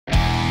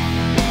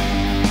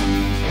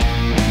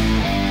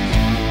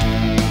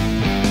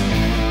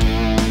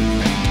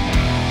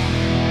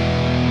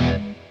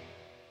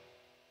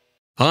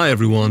Hi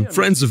everyone,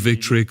 friends of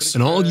Victrix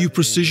and all you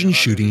precision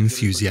shooting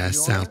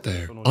enthusiasts out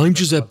there. I'm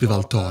Giuseppe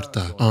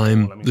Valtorta.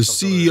 I'm the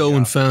CEO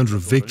and founder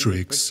of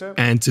Victrix,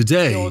 and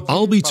today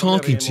I'll be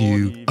talking to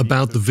you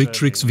about the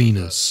Victrix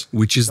Venus,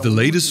 which is the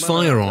latest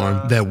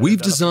firearm that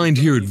we've designed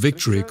here at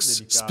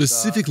Victrix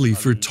specifically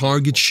for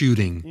target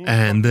shooting,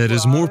 and that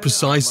is more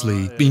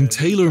precisely being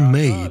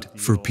tailor-made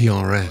for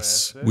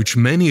PRS, which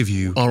many of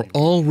you are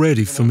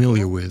already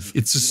familiar with.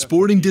 It's a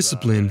sporting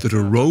discipline that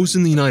arose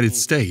in the United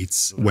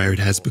States, where it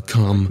has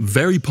become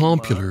very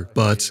popular,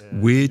 but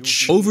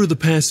which, over the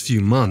past few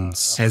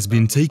months, has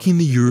been taking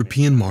the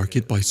European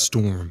market by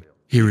storm.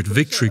 Here at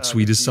Victrix,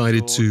 we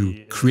decided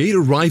to create a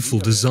rifle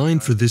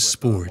designed for this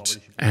sport,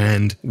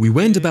 and we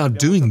went about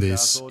doing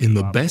this in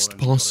the best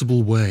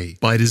possible way,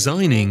 by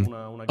designing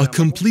a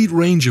complete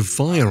range of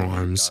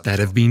firearms that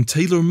have been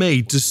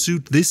tailor-made to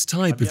suit this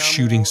type of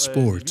shooting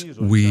sport.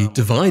 We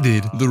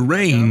divided the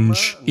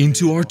range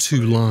into our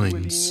two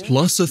lines,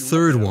 plus a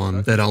third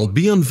one that I'll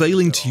be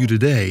unveiling to you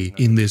today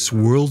in this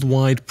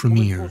worldwide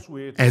premiere.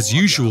 As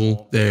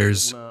usual,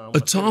 there's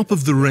a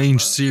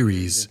top-of-the-range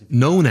series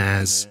known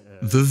as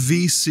the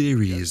V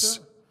series,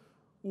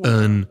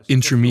 an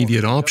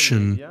intermediate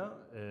option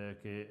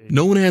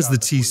known as the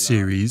T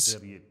series,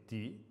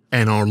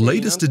 and our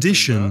latest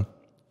addition,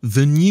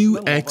 the new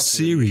X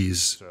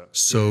series.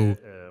 So,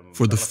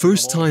 for the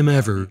first time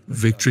ever,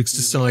 Victrix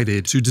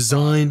decided to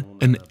design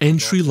an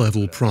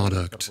entry-level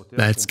product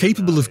that's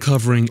capable of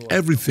covering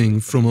everything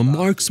from a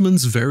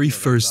marksman's very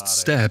first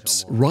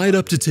steps right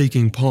up to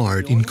taking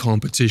part in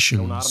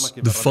competitions.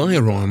 The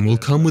firearm will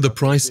come with a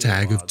price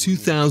tag of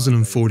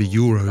 2,040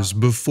 euros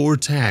before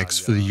tax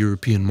for the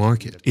European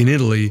market. In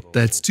Italy,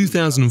 that's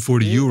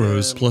 2,040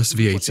 euros plus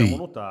VAT.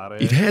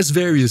 It has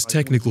various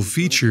technical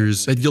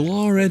features that you'll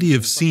already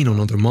have seen on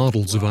other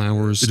models of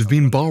ours that have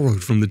been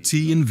borrowed from the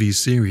T and V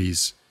series.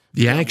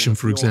 The action,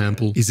 for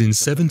example, is in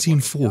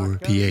 17.4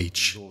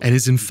 pH and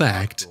is in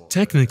fact,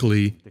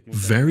 technically,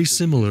 very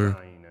similar,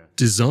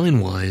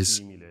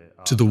 design-wise,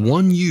 to the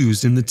one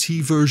used in the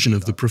T version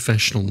of the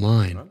professional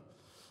line.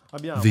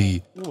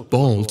 The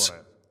bolt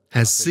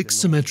has 6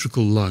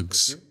 symmetrical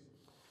lugs.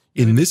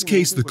 In this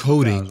case, the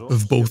coating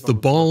of both the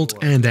bolt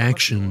and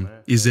action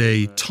is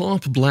a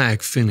top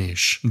black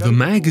finish. The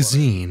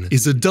magazine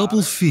is a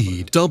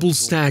double-feed,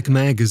 double-stack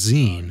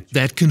magazine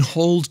that can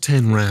hold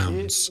 10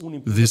 rounds.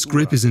 This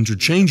grip is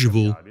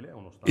interchangeable.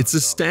 It's a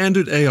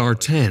standard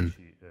AR-10,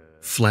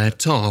 flat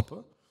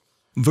top,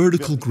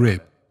 vertical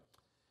grip.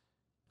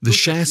 The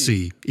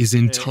chassis is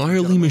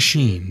entirely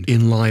machined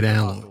in light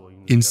alloy,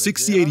 in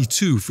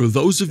 6082 for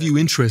those of you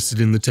interested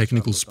in the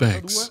technical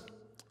specs.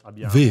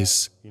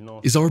 This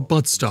is our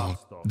buttstock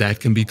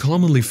that can be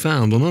commonly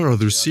found on our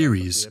other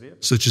series,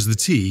 such as the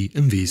T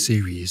and V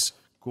series,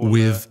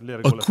 with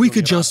a quick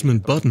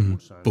adjustment button,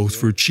 both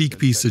for cheek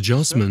piece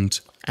adjustment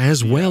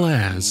as well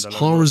as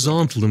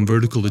horizontal and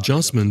vertical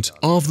adjustment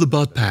of the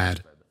butt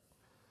pad.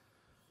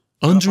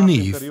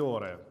 Underneath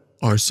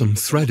are some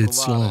threaded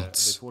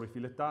slots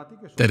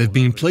that have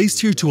been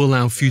placed here to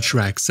allow future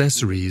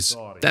accessories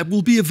that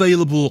will be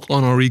available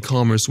on our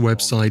e-commerce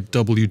website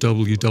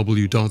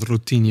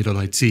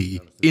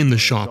www.rotigni.it in the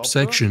shop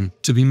section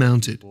to be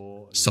mounted,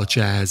 such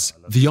as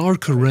the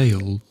Arca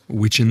rail,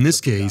 which in this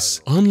case,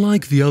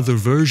 unlike the other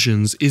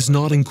versions, is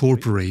not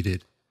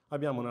incorporated.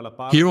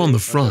 Here on the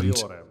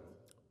front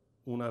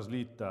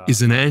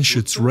is an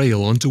Anschutz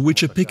rail onto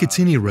which a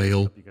Picatinny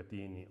rail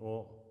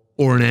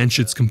or an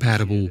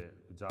Anschutz-compatible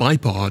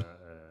bipod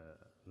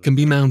can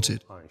be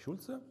mounted,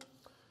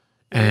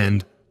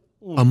 and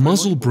a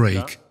muzzle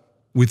brake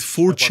with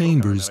 4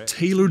 chambers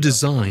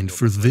tailor-designed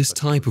for this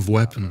type of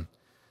weapon.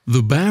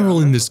 The barrel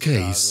in this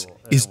case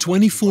is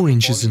 24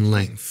 inches in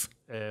length.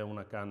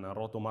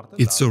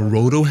 It's a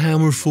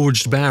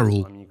roto-hammer-forged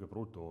barrel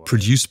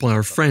produced by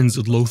our friends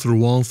at Lothar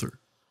Walther.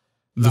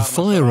 The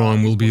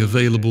firearm will be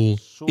available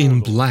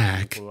in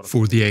black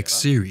for the X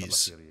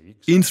series,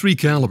 in 3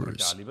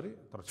 calibers: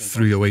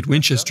 .308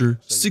 Winchester,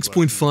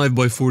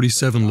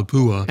 6.5x47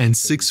 Lapua, and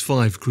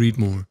 6.5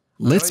 Creedmoor.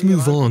 Let's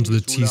move on to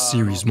the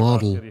T-Series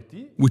model,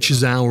 which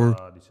is our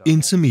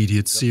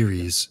intermediate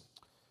series.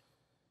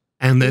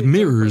 And that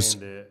mirrors,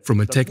 from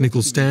a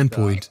technical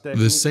standpoint,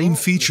 the same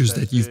features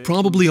that you've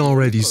probably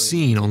already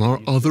seen on our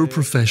other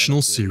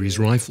professional series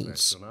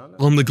rifles,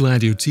 on the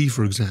Gladio T,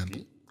 for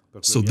example.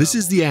 So this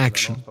is the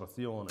action.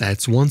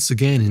 That's once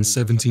again in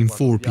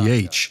 17.4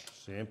 pH,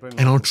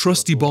 and our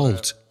trusty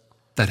bolt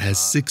that has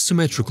 6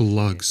 symmetrical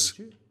lugs.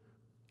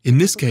 In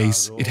this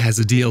case, it has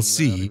a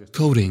DLC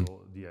coating.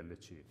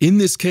 In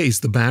this case,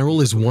 the barrel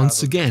is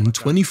once again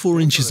 24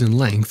 inches in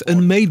length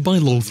and made by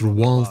Lothar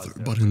Walther,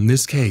 but in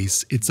this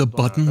case, it's a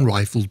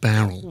button-rifled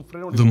barrel.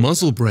 The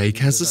muzzle brake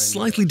has a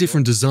slightly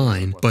different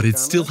design, but it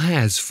still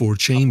has 4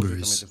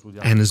 chambers,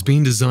 and has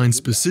been designed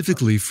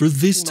specifically for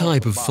this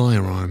type of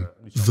firearm.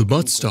 The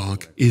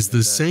buttstock is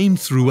the same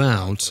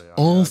throughout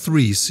all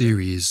 3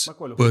 series,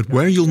 but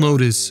where you'll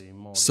notice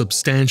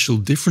substantial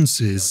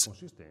differences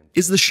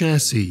is the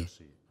chassis.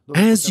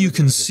 As you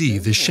can see,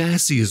 the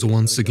chassis is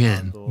once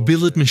again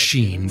billet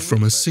machined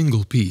from a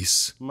single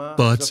piece.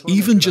 But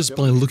even just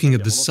by looking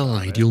at the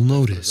side, you'll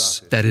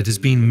notice that it has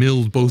been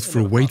milled both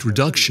for weight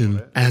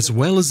reduction as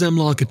well as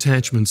M-lock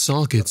attachment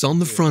sockets on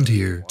the front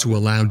here to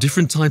allow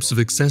different types of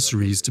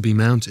accessories to be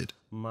mounted.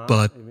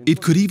 But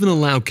it could even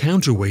allow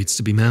counterweights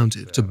to be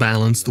mounted to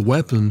balance the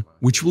weapon,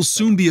 which will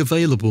soon be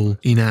available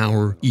in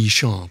our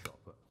e-shop.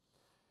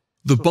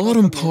 The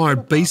bottom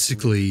part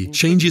basically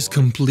changes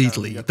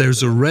completely.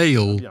 There's a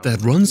rail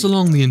that runs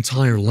along the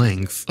entire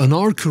length, an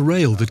Arca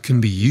rail that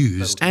can be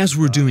used, as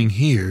we're doing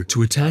here,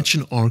 to attach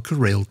an Arca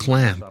rail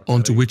clamp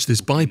onto which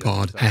this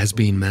bipod has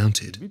been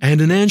mounted,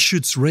 and an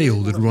Anschutz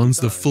rail that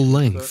runs the full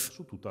length,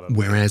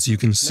 where, as you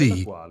can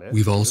see,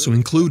 we've also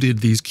included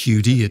these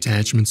QD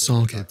attachment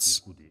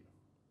sockets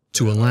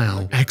to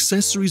allow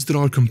accessories that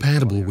are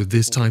compatible with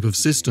this type of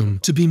system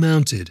to be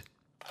mounted.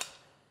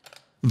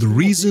 The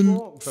reason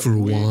for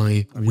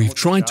why we've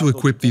tried to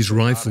equip these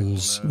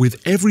rifles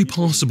with every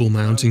possible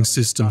mounting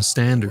system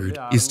standard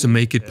is to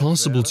make it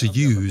possible to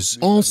use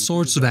all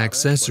sorts of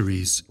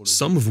accessories,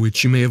 some of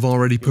which you may have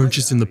already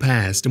purchased in the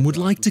past and would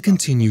like to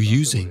continue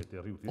using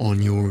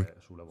on your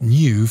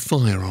new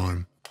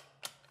firearm.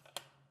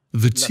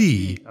 The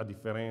T,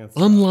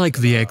 unlike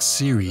the X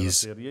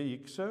series,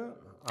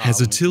 has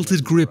a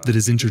tilted grip that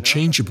is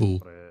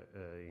interchangeable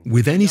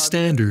with any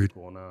standard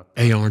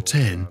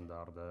AR-10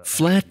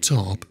 flat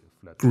top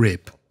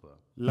grip.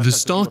 The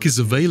stock is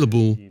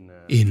available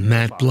in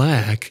matte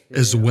black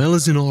as well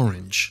as in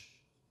orange.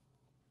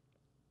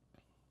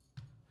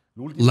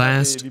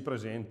 Last,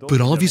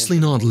 but obviously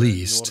not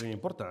least,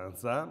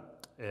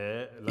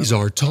 is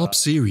our top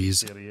series,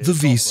 the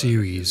V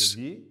series,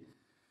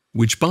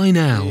 which by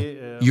now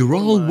you're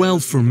all well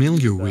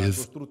familiar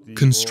with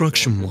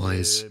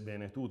construction-wise.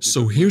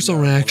 So here's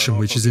our action,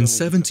 which is in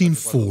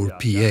 17.4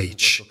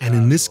 pH, and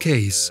in this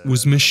case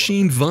was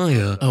machined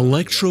via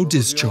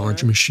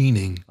electro-discharge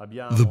machining.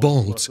 The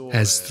bolt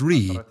has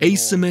 3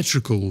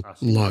 asymmetrical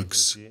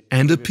lugs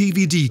and a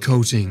PVD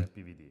coating.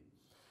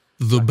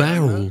 The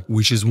barrel,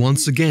 which is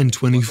once again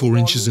 24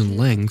 inches in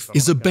length,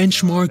 is a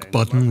benchmark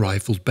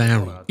button-rifled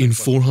barrel in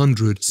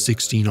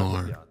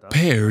 416R,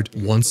 paired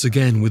once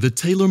again with a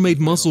tailor-made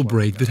muzzle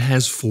brake that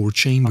has 4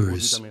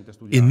 chambers.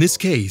 In this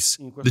case,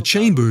 the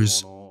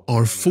chambers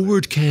are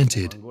forward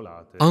canted,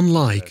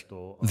 unlike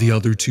the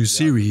other 2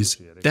 series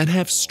that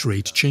have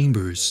straight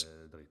chambers.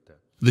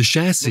 The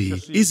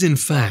chassis is in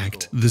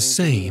fact the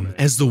same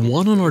as the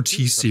one on our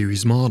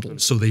T-Series model,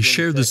 so they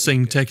share the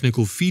same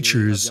technical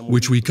features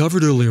which we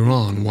covered earlier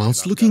on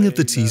whilst looking at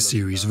the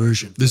T-Series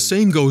version. The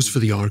same goes for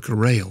the Arca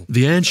rail,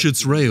 the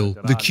Anschutz rail,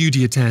 the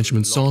QD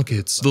attachment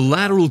sockets, the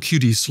lateral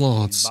QD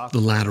slots, the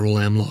lateral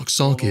M-lock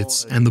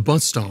sockets, and the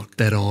buttstock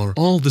that are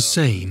all the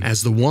same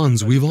as the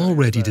ones we've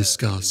already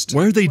discussed.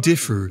 Where they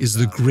differ is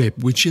the grip,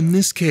 which in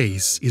this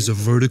case is a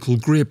vertical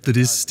grip that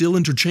is still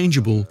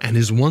interchangeable and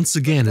is once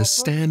again a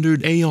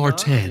standard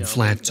AR-10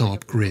 flat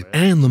top grip,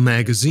 and the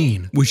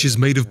magazine, which is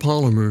made of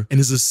polymer and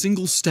is a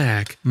single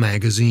stack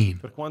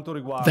magazine.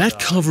 That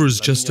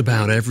covers just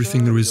about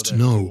everything there is to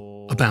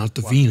know about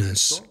the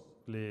Venus.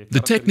 The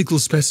technical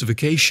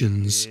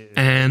specifications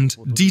and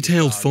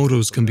detailed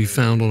photos can be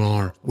found on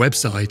our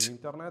website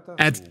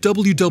at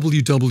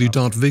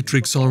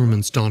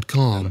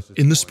www.victrixarmaments.com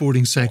in the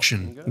sporting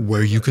section,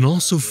 where you can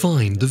also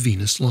find the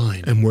Venus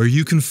line, and where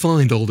you can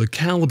find all the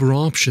caliber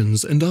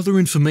options and other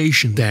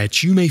information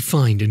that you may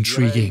find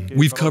intriguing.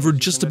 We've covered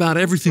just about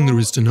everything there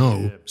is to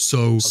know,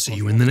 so see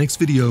you in the next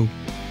video.